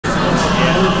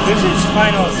Losers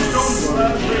finals. So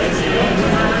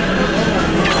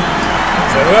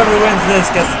whoever wins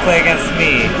this gets to play against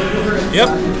me.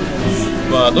 Yep.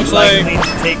 But looks like likely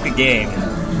to take the game.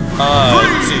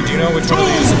 Let's see, do you know which one of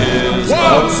these is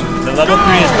Bubbles? The level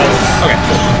 3 is Bubbles. Okay,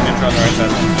 cool. Intro on the right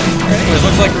side. Anyways,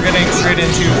 looks like we're getting straight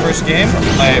into first game.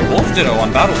 A Wolf Ditto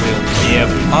on Battlefield.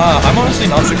 Yep. I'm honestly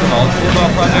not super knowledgeable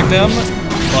about Project M,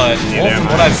 but Wolf,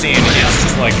 from what I've seen, is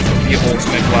just like the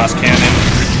ultimate glass cannon.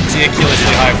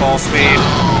 Ridiculously high fall speed,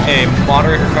 a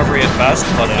moderate recovery at best,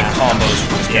 but the combos.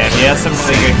 Yeah, he has some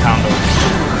really good combos.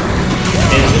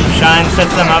 His Shine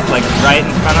sets them up like right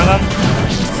in front of them,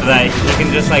 so that you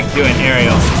can just like do an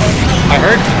aerial. I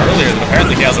heard earlier that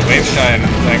apparently he has a wave shine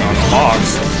thing on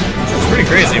Fox, which is pretty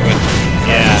crazy with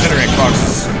considering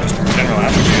Fox's just general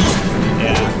attributes.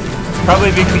 Yeah, it's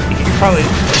probably because he's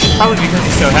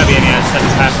so heavy and he has such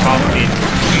a fast fall speed.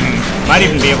 Might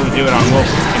even be able to do it on Wolf if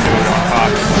he can do it on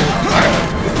Fox. Alright.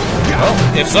 Well,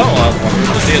 if so, I'll wonder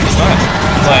to see it this match.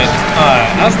 But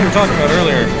as we were talking about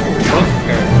earlier,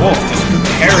 Wolf just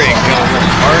carrying the other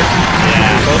really hard.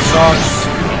 Yeah. Both stocks.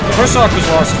 The first stock was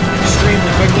lost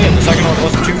extremely quickly, and the second one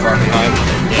wasn't too far behind.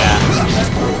 Yeah.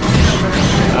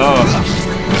 Oh,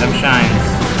 them shines.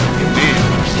 Indeed.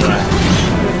 Yeah.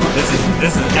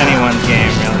 This is anyone's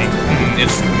game, really.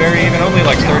 It's very even, only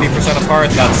like 30% apart.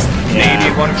 That's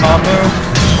maybe one combo.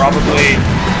 Probably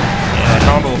a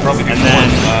combo will probably be and more then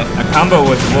than that. A combo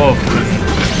with Wolf can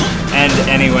end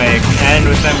anyway. It can end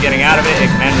with them getting out of it. It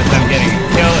can end with them getting a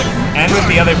kill. It can end with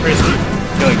the other person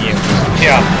killing you.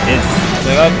 Yeah.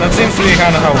 So that seems to be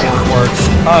kind of how Wolf works.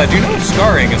 Do you know if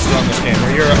scarring is still in this game?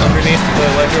 Where you're underneath the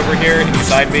ledge over here and you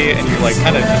side B and you like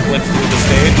kind of flip through the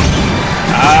stage?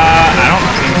 I don't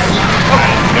think so.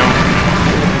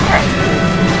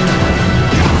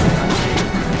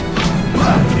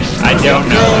 I don't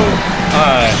know.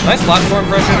 Nice platform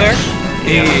pressure there.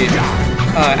 He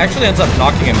actually ends up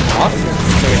knocking him off,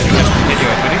 so he can continue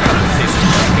it. But he got a decent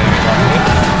damage off of it.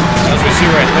 As we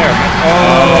see right there.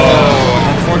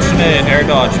 Oh, unfortunate air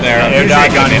dodge there. Air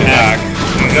dodge on impact.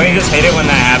 Don't you just hate it when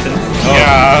that happens? Oh.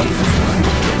 Yeah.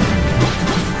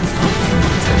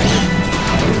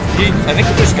 I think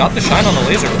he just got the shine on the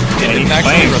laser. It didn't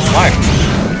actually reflect.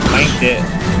 Blanked it.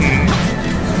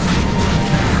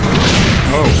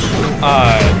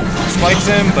 Spikes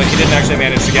him, but he didn't actually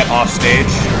manage to get off stage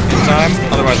in time.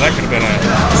 Otherwise, that could have been an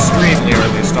extremely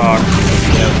early stock.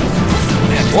 Yep.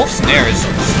 Man, Wolf's Snare it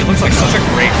looks like such a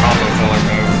great combo filler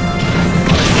move.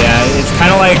 Yeah, it's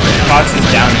kind of like Fox's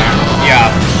down air.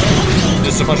 Yeah.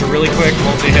 Just a bunch of really quick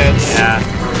multi-hits. Yeah.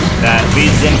 That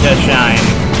leads into Shine.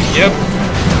 Yep.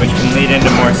 Which can lead into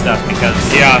more stuff because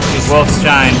Wolf's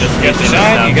Shine just get the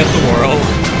shine, you get the world.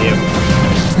 Yep.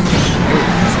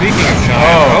 Speaking of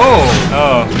shine,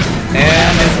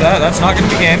 and that's not going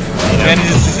to be game.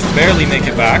 Manages to just barely make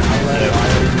it back. Yep.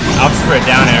 Opts for a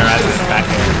down air rather than back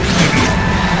air.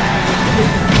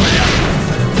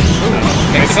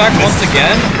 Makes it back once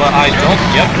again, but I don't.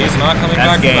 Yep, he's not coming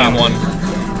back from that one.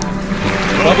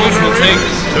 Bubbles will take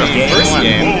the first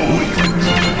game.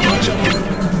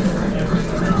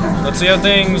 Let's see how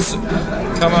things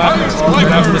come out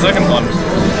after the second one.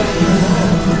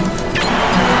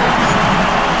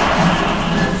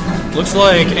 Looks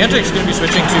like Antic's going to be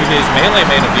switching to his melee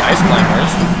main of the Ice Climbers.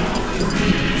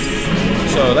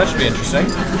 So that should be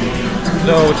interesting.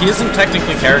 Though he isn't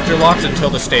technically character locked until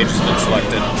the stage has been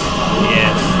selected.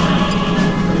 Yes.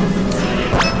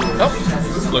 Oh,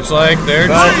 looks like they're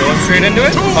just going straight into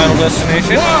it. Final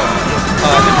destination.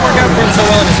 Didn't work out for him so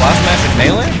well in his last match in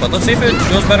melee, but let's see if it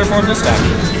goes better for him this time.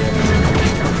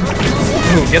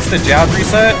 Ooh, gets the jab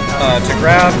reset to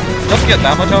grab. Doesn't get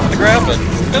that much off of the grab, but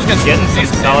does get getting some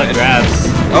solid grabs.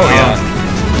 Oh yeah.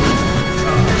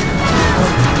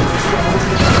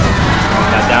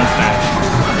 That down smash.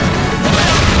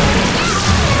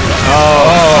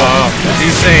 The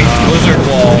desync blizzard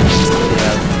wall.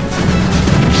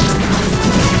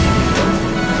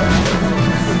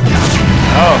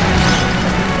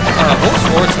 Wolf's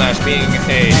forward smash being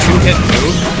a two-hit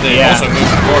move that also moves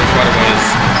forward quite a ways.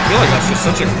 I feel like that's just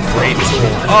such a great tool.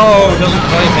 Oh, doesn't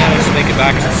quite manage to make it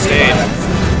back to the stage.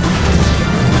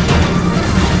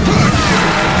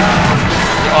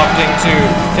 Opting to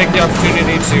take the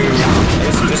opportunity to, I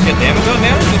guess, just get damage on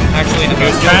Nana. Didn't actually end up He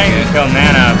was trying to kill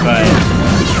Nana, but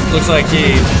looks like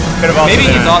he could have also maybe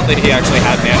he thought that he actually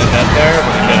had Nana dead there,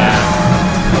 but he didn't.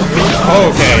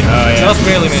 Oh, okay. Just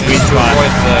barely managed to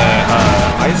avoid the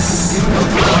ice.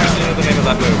 What's the name of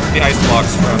that move? The ice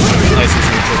blocks from Ice's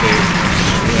neutral B.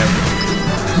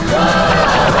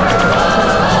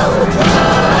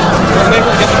 Wasn't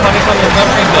able to get the punish on the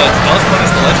recovery, but does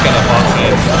punish the ledge gun up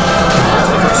option.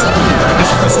 That's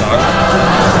the first stock.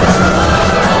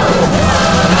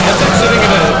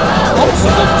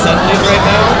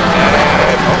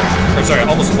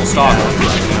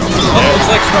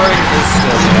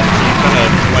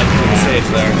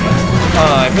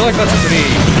 I feel like that's a pretty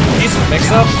decent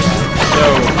mix-up,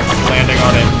 though landing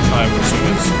on it, I would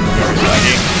assume is very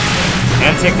laggy.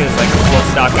 Antic is like full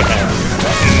stock ahead.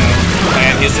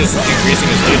 And he's just increasing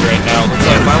his lead right now. Looks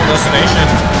like Final Destination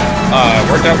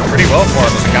worked out pretty well for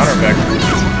him as a counter pick.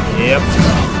 Yep.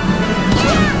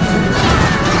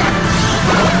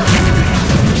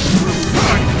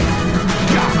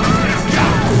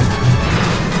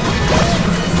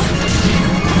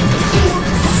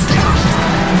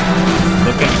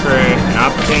 Looking for an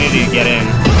opportunity to get in.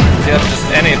 Yep, just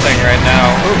anything right now.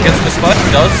 Ooh, gets the spot,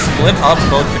 does split up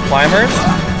both the climbers.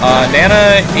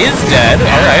 Nana is dead.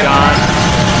 Alright.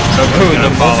 Ooh, the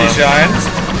multi-shines.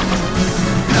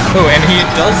 Ooh, and he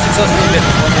does successfully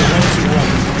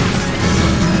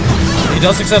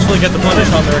get the punish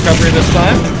on the recovery this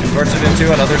time, and converts it into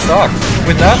another stock.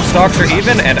 With that, stocks are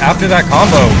even, and after that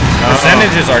combo,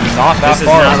 percentages are not that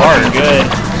far apart. Good.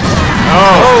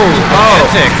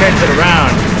 Antic. Turns it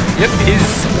around. Yep, he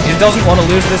doesn't want to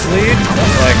lose this lead.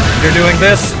 It's like, you're doing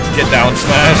this, get down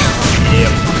smash.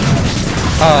 Yep.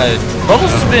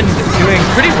 Bubbles has been doing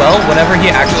pretty well whenever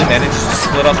he actually manages to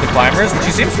split up the climbers, which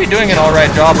he seems to be doing an alright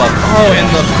job of. Oh, and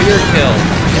the fear kill.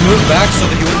 He moved back so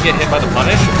that he wouldn't get hit by the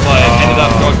punish, but ended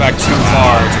up going back too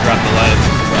far to grab the ledge.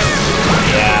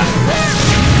 Yeah.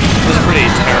 It was a pretty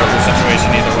terrible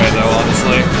situation either way, though,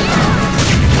 honestly.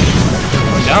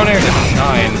 Down air to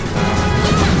shine.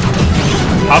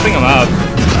 Popping him up.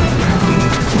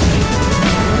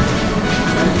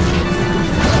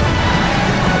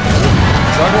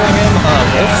 Juggling him,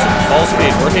 Wolf's fall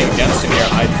speed working against him here.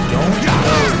 I don't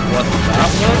know what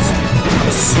that was.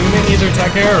 I'm assuming either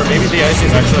tech air or maybe the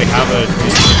Ices actually have a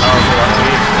decently powerful one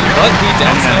lead. But the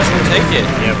down smash will take it.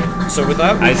 Yep. So with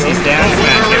that, Ices down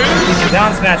smashing.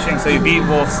 Down smashing, so you beat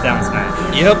Wolf's down smash.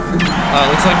 Yep.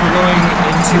 Looks like we're going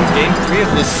into game 3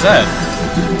 of this set.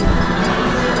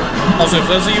 Also, if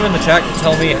those of you in the chat can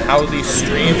tell me how the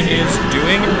stream is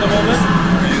doing at the moment,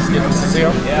 give us a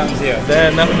Zio. Yeah, I'm Zio.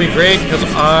 Then that would be great, because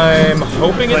I'm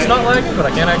hoping it's not lagging, but I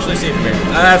can't actually see it from here.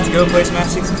 I have to go play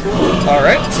Smash 64.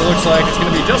 Alright, so it looks like it's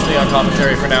going to be just me on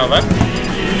commentary for now then.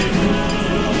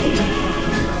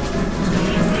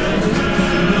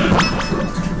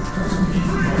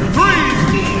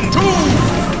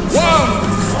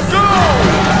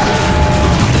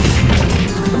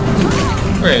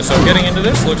 Okay, so getting into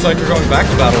this, looks like we're going back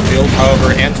to Battlefield. However,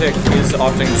 Antic is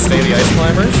opting to stay the Ice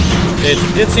Climbers. It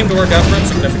did seem to work out for him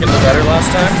significantly better last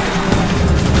time.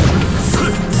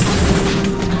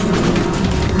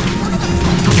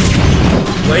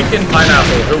 Lake and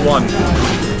Pineapple, who won?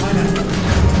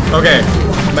 Okay,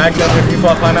 Magna, have you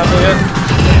fought Pineapple yet?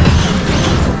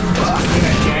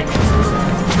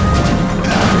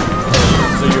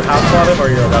 So you have fought him,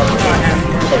 or you're about to?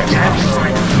 Okay.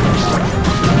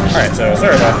 Alright, so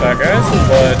sorry about that, guys,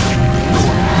 but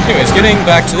anyways, getting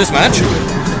back to this match.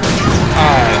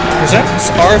 Percents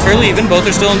are fairly even, both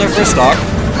are still in their first stock.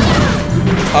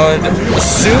 I would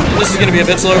assume this is going to be a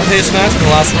bit slower paced match than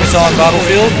the last one we saw on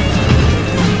Battlefield.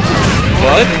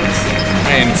 But,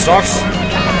 I mean, stocks,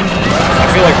 I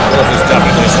feel like Wolf is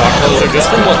definitely a stock closer, just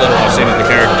from what little I've seen of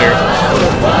the character.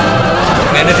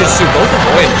 Manages to both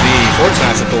avoid the forward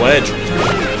smash at the ledge.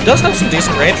 Does have some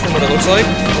decent range from what it looks like,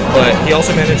 but he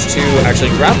also managed to actually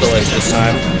grab the ledge this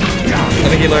time. I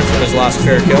think he learned from his last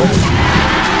fair kill.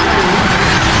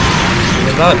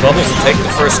 With that, Bubbles will take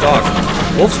the first stock.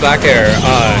 Wolf's back air,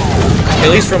 at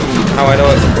least from how I know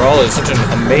it from Brawl, is such an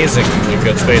amazingly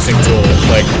good spacing tool.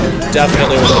 Like,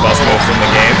 definitely one of the best moves in the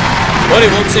game. But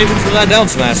it won't save him from that down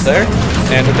smash there.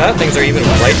 And with that, things are even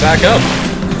right back up.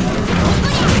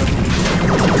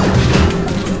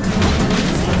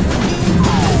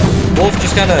 Wolf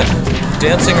just kind of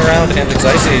dancing around Antic's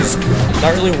Ices,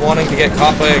 not really wanting to get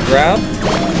caught by a grab,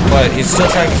 but he's still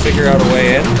trying to figure out a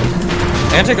way in.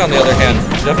 Antic, on the other hand,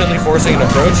 definitely forcing an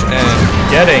approach and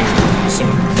getting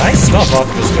some nice stuff off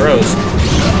of his throws.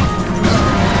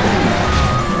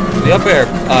 The up air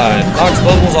knocks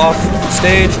Bubbles off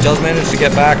stage, does manage to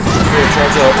get back through a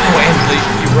charge out. Oh, and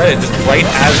you read it just right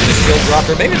as the shield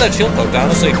dropped, or maybe that shield poked,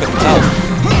 honestly, couldn't tell.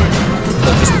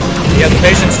 But just, he had the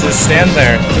patience to just stand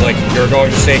there, like, you're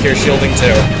going to stay here shielding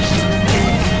too.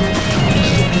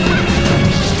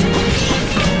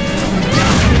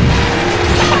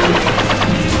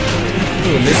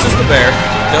 Ooh, misses the bear.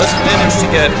 Does manage to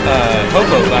get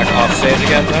Popo back off stage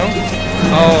again, though.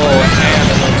 Oh, and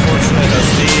an unfortunate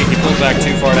SD. He pulled back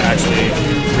too far to actually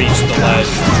reach the ledge.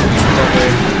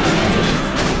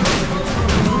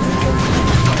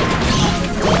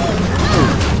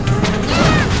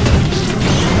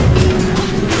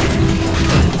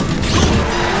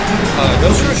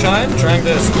 Goes for a shine, trying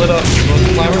to split up both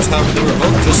the climbers. However, they were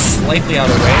both just slightly out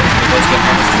of range. They both get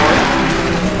punished for it.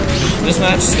 This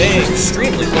match staying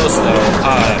extremely close though.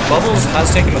 Bubbles has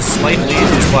taken a slight lead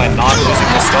just by not losing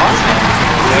the stock.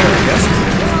 There, I guess.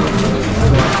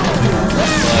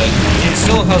 But he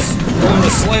still has only the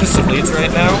slightest of leads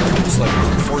right now. It's like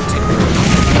 14.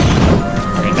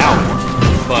 Right now.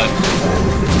 But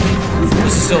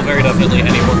this is still very definitely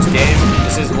anyone's game.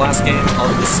 This is the last game of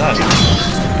the set.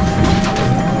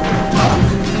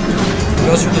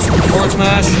 Goes for this forward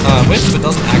smash, whips, but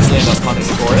doesn't actually end up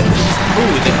punished for it.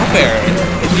 Ooh, the up air.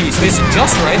 He spaced it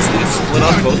just right, so he split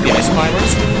up both the ice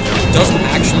climbers. Doesn't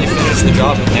actually finish the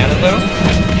job with Nana though.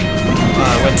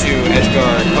 Went to edge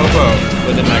guard Popo,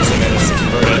 but didn't actually manage to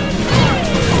convert it.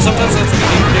 Sometimes that's what you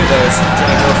need to do though, is try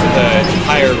to go for the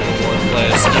higher reward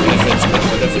plays, even if it's a bit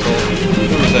more difficult.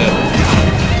 Ooh, the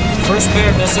first pair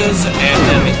misses, and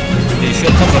then the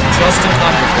shield comes up just in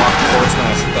time to block the forward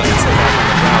smash, but it's back on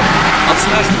the ground. Up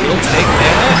smash will take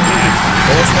Nana,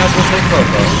 forward smash will take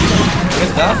Popo.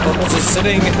 With that, Bubbles is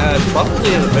sitting at probably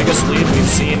the biggest lead we've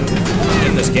seen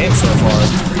in this game so far.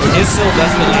 He is still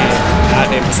definitely at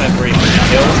a percent where he can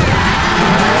kill.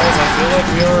 As I feel like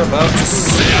we are about to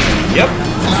see. Yep.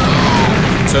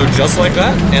 So just like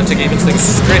that, Antic evens things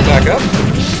straight back up.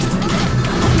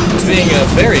 It's being a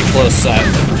very close set.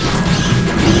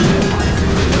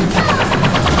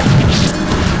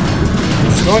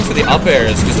 Going for the up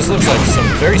airs, because this looks like some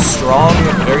very strong,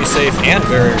 very safe, and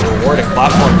very rewarding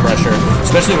platform pressure,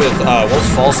 especially with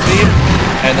Wolf's fall speed,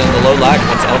 and then the low lag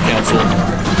once L canceled.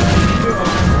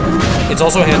 It's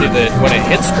also handy that when it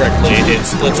hits correctly, it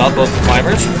splits up both the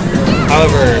climbers.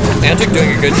 However, Antic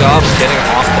doing a good job of getting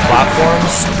off the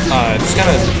platforms, just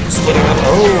kind of splitting up.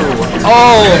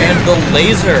 Oh, and the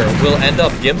laser will end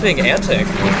up gimping Antic,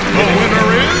 giving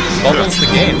Bubbles the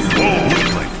game.